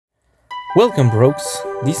Welcome, Brooks!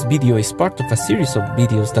 This video is part of a series of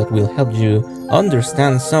videos that will help you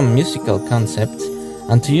understand some musical concepts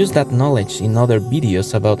and to use that knowledge in other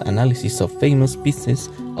videos about analysis of famous pieces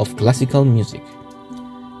of classical music.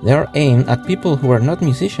 They are aimed at people who are not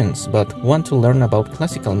musicians but want to learn about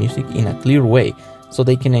classical music in a clear way so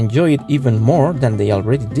they can enjoy it even more than they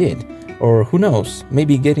already did, or who knows,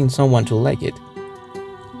 maybe getting someone to like it.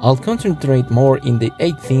 I'll concentrate more in the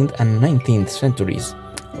 18th and 19th centuries,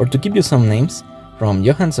 or to give you some names, from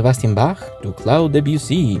Johann Sebastian Bach to Claude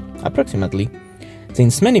Debussy, approximately,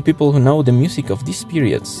 since many people who know the music of these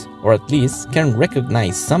periods, or at least can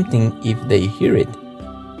recognize something if they hear it.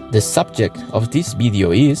 The subject of this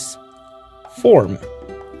video is form.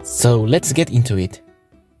 So let's get into it.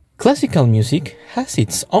 Classical music has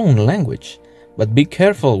its own language, but be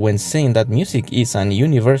careful when saying that music is an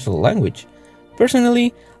universal language.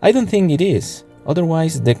 Personally, I don't think it is.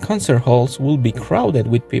 Otherwise, the concert halls will be crowded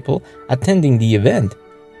with people attending the event.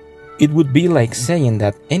 It would be like saying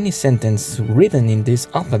that any sentence written in this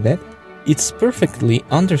alphabet is perfectly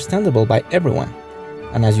understandable by everyone.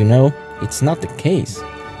 And as you know, it's not the case.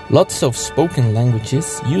 Lots of spoken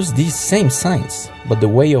languages use these same signs, but the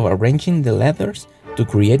way of arranging the letters to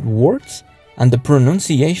create words and the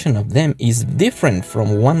pronunciation of them is different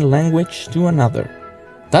from one language to another.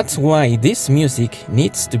 That's why this music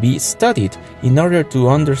needs to be studied in order to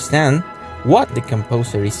understand what the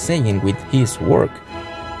composer is saying with his work.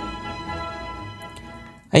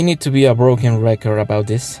 I need to be a broken record about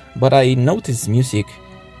this, but I notice music,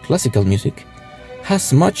 classical music,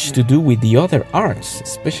 has much to do with the other arts,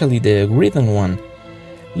 especially the written one,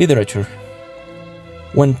 literature.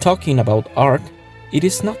 When talking about art, it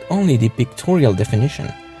is not only the pictorial definition,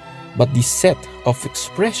 but the set of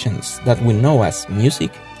expressions that we know as music,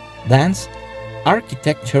 dance,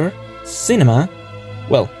 architecture, cinema.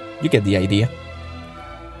 Well, you get the idea.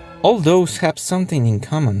 All those have something in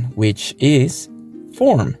common, which is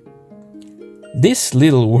form. This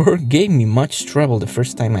little word gave me much trouble the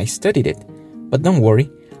first time I studied it, but don't worry,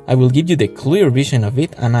 I will give you the clear vision of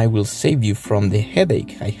it and I will save you from the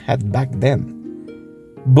headache I had back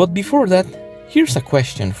then. But before that, here's a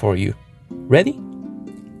question for you. Ready?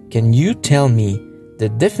 Can you tell me the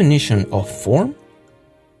definition of form?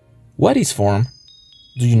 What is form?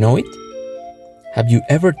 Do you know it? Have you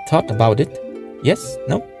ever thought about it? Yes?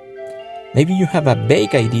 No? Maybe you have a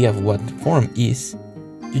vague idea of what form is.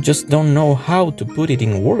 You just don't know how to put it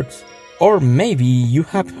in words. Or maybe you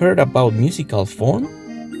have heard about musical form?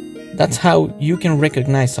 That's how you can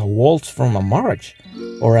recognize a waltz from a march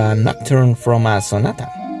or a nocturne from a sonata.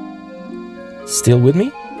 Still with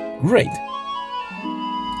me? Great!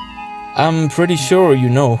 I'm pretty sure you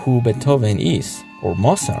know who Beethoven is, or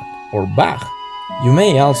Mozart, or Bach. You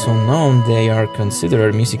may also know they are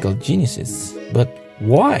considered musical geniuses, but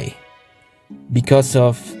why? Because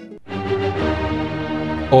of...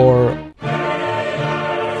 or...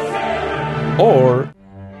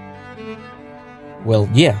 Well,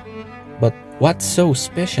 yeah, but what's so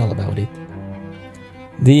special about it?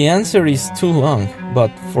 The answer is too long,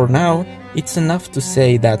 but for now, it's enough to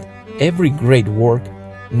say that every great work,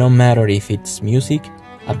 no matter if it's music,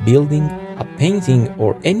 a building, a painting,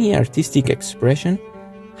 or any artistic expression,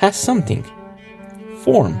 has something.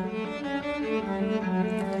 Form.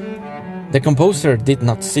 The composer did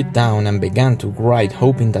not sit down and began to write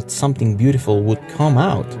hoping that something beautiful would come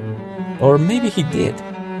out. Or maybe he did.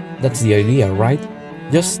 That's the idea, right?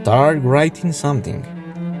 Just start writing something.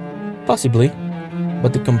 Possibly.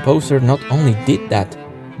 But the composer not only did that,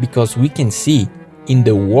 because we can see in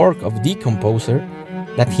the work of the composer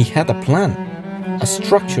that he had a plan, a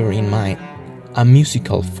structure in mind, a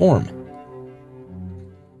musical form.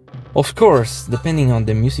 Of course, depending on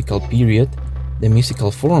the musical period, the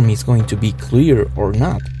musical form is going to be clear or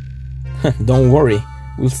not. Don't worry,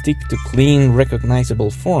 we'll stick to clean,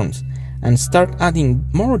 recognizable forms and start adding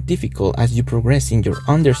more difficult as you progress in your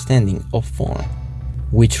understanding of form.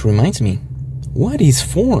 Which reminds me, what is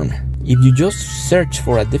form? If you just search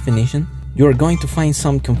for a definition, you are going to find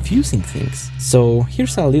some confusing things. So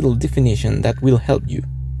here's a little definition that will help you.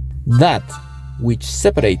 That which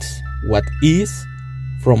separates what is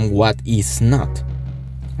from what is not.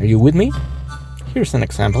 Are you with me? Here's an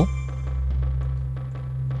example.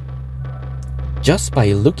 Just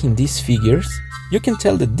by looking these figures, you can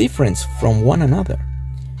tell the difference from one another.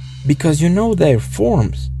 Because you know their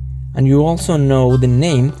forms, and you also know the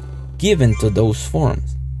name given to those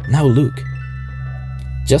forms. Now look.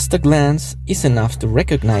 Just a glance is enough to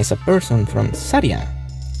recognize a person from Saria.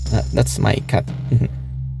 That's my cat.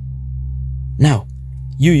 Now,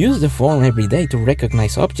 you use the form every day to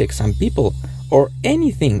recognize objects and people or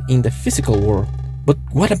anything in the physical world. But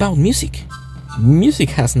what about music? Music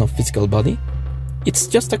has no physical body. It's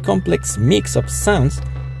just a complex mix of sounds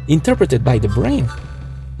interpreted by the brain.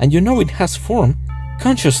 And you know it has form,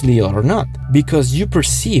 consciously or not, because you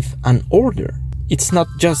perceive an order. It's not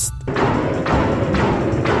just...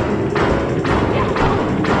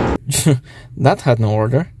 That had no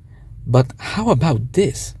order. But how about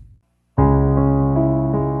this?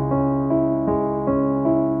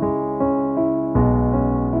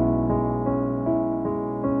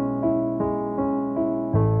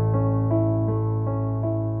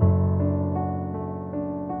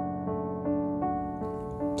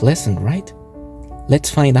 Pleasant, right? Let's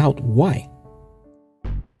find out why.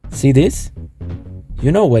 See this?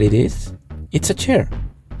 You know what it is? It's a chair.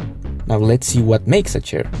 Now let's see what makes a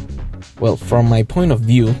chair. Well, from my point of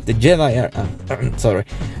view, the Jedi are...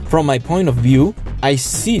 From my point of view, I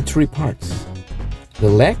see three parts. The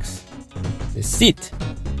legs, the seat,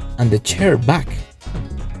 and the chair back.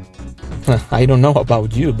 I don't know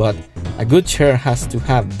about you, but a good chair has to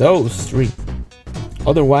have those three.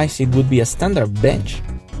 Otherwise, it would be a standard bench.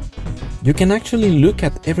 You can actually look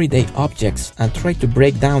at everyday objects and try to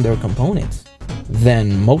break down their components.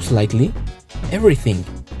 Then, most likely, everything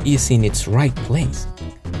is in its right place.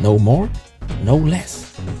 No more, no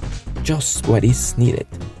less. Just what is needed.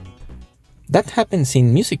 That happens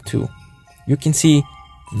in music too. You can see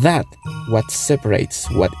that what separates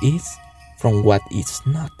what is from what is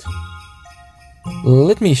not.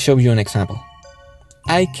 Let me show you an example.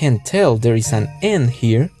 I can tell there is an end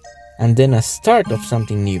here and then a start of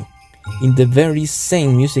something new in the very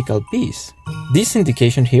same musical piece. This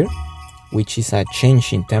indication here, which is a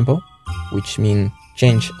change in tempo, which means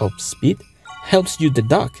change of speed, helps you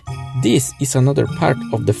deduct this is another part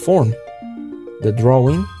of the form. The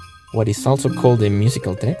drawing, what is also called the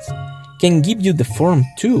musical text, can give you the form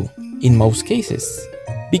too, in most cases,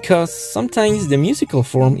 because sometimes the musical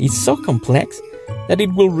form is so complex that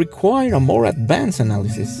it will require a more advanced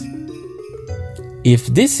analysis. If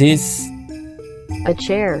this is a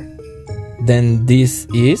chair, then this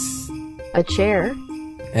is a chair.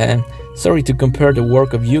 Sorry to compare the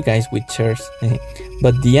work of you guys with chairs,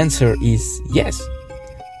 but the answer is yes.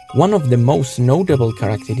 One of the most notable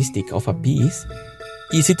characteristics of a piece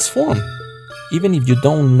is its form, even if you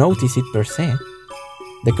don't notice it per se.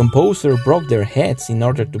 The composer broke their heads in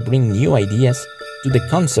order to bring new ideas to the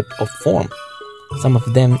concept of form, some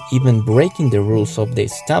of them even breaking the rules of the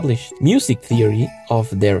established music theory of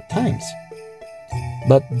their times.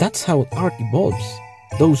 But that's how art evolves.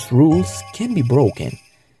 Those rules can be broken,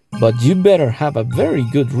 but you better have a very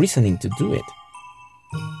good reasoning to do it.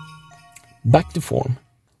 Back to form.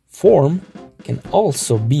 Form can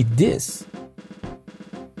also be this.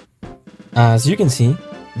 As you can see,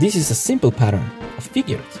 this is a simple pattern of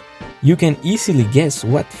figures. You can easily guess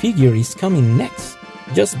what figure is coming next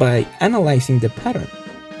just by analyzing the pattern.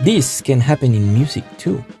 This can happen in music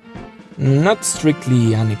too. Not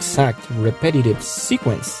strictly an exact repetitive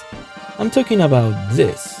sequence. I'm talking about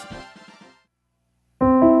this.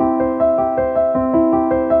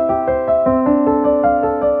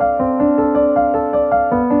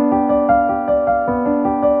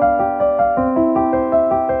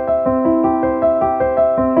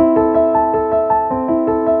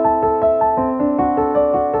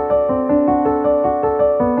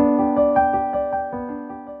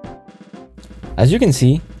 As you can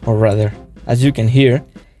see, or rather, as you can hear,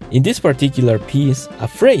 in this particular piece, a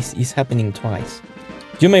phrase is happening twice.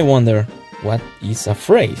 You may wonder, what is a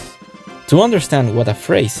phrase? To understand what a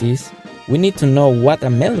phrase is, we need to know what a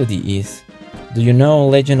melody is. Do you know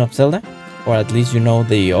Legend of Zelda? Or at least you know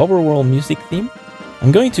the overworld music theme?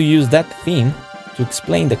 I'm going to use that theme to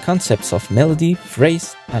explain the concepts of melody,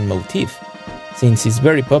 phrase, and motif. Since it's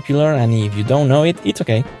very popular and if you don't know it, it's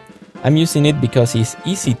okay. I'm using it because it's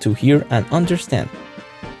easy to hear and understand.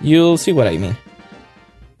 You'll see what I mean.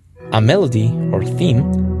 A melody, or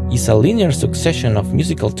theme, is a linear succession of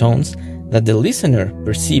musical tones that the listener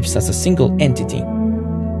perceives as a single entity.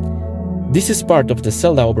 This is part of the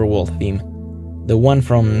Zelda overworld theme, the one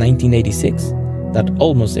from 1986 that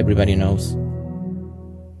almost everybody knows.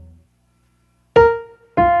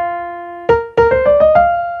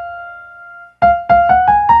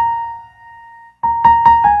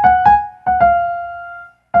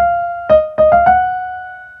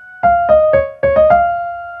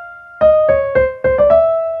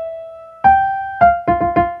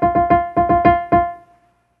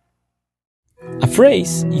 A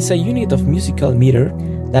phrase is a unit of musical meter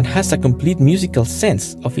that has a complete musical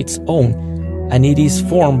sense of its own, and it is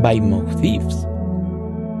formed by motifs.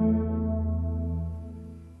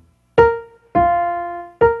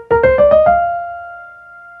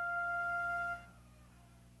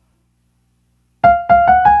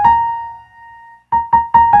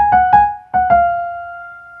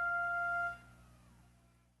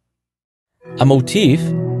 A motif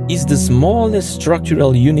is the smallest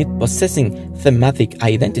structural unit possessing thematic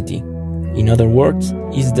identity. In other words,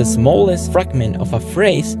 is the smallest fragment of a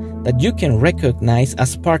phrase that you can recognize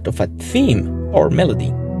as part of a theme or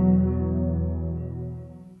melody.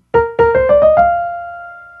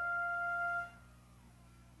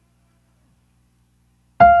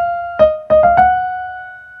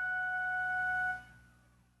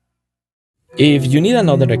 If you need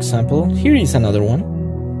another example, here is another one.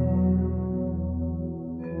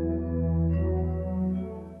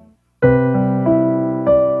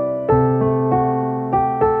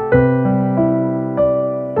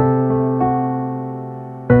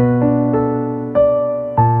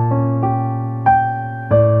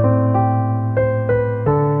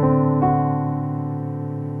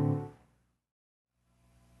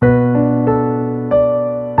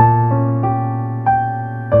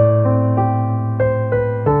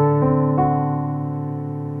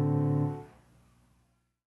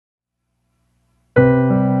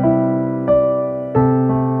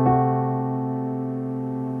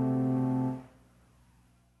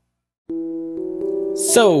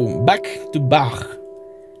 So, back to Bach.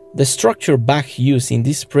 The structure Bach used in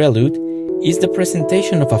this prelude is the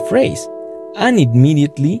presentation of a phrase, and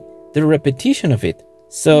immediately the repetition of it.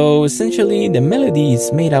 So, essentially, the melody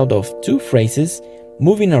is made out of two phrases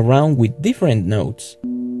moving around with different notes.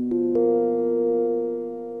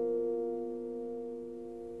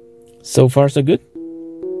 So far, so good?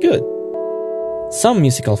 Good. Some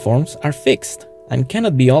musical forms are fixed and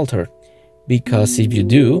cannot be altered, because if you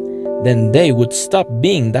do, then they would stop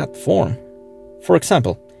being that form. For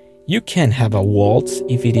example, you can't have a waltz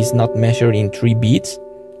if it is not measured in 3 beats,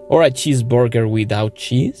 or a cheeseburger without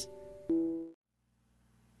cheese.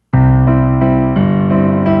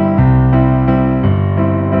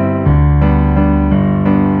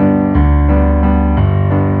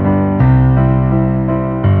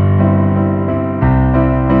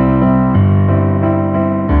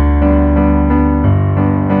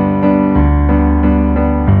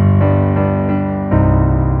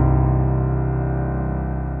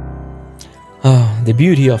 The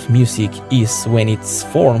beauty of music is when its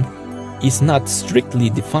form is not strictly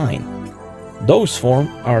defined. Those forms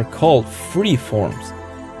are called free forms,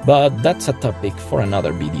 but that's a topic for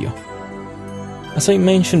another video. As I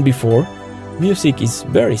mentioned before, music is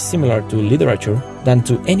very similar to literature than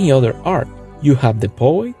to any other art. You have the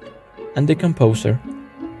poet and the composer,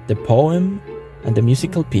 the poem and the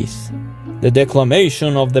musical piece, the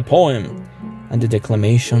declamation of the poem and the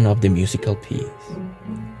declamation of the musical piece,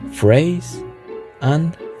 phrase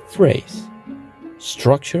and phrase,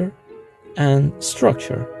 structure and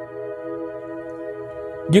structure.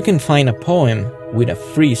 You can find a poem with a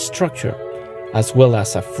free structure as well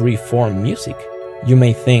as a free form music. You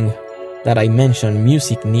may think that I mentioned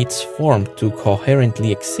music needs form to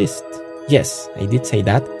coherently exist. Yes, I did say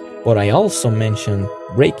that, but I also mentioned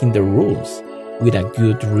breaking the rules with a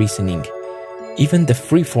good reasoning. Even the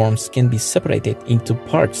free forms can be separated into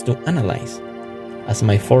parts to analyze. As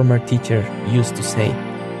my former teacher used to say,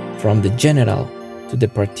 from the general to the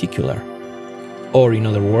particular. Or in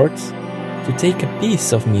other words, to take a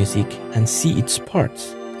piece of music and see its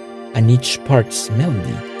parts, and each part's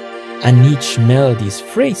melody, and each melody's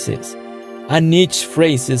phrases, and each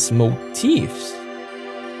phrase's motifs.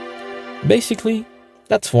 Basically,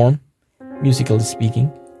 that's form, musically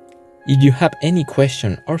speaking. If you have any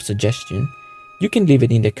question or suggestion, you can leave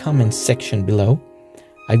it in the comments section below.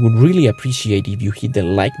 I would really appreciate if you hit the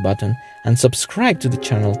like button and subscribe to the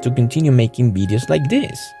channel to continue making videos like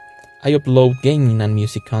this. I upload gaming and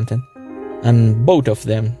music content, and both of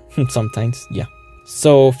them sometimes, yeah.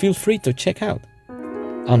 So feel free to check out.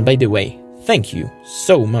 And by the way, thank you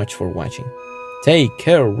so much for watching. Take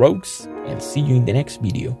care, rogues. I'll see you in the next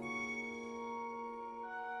video.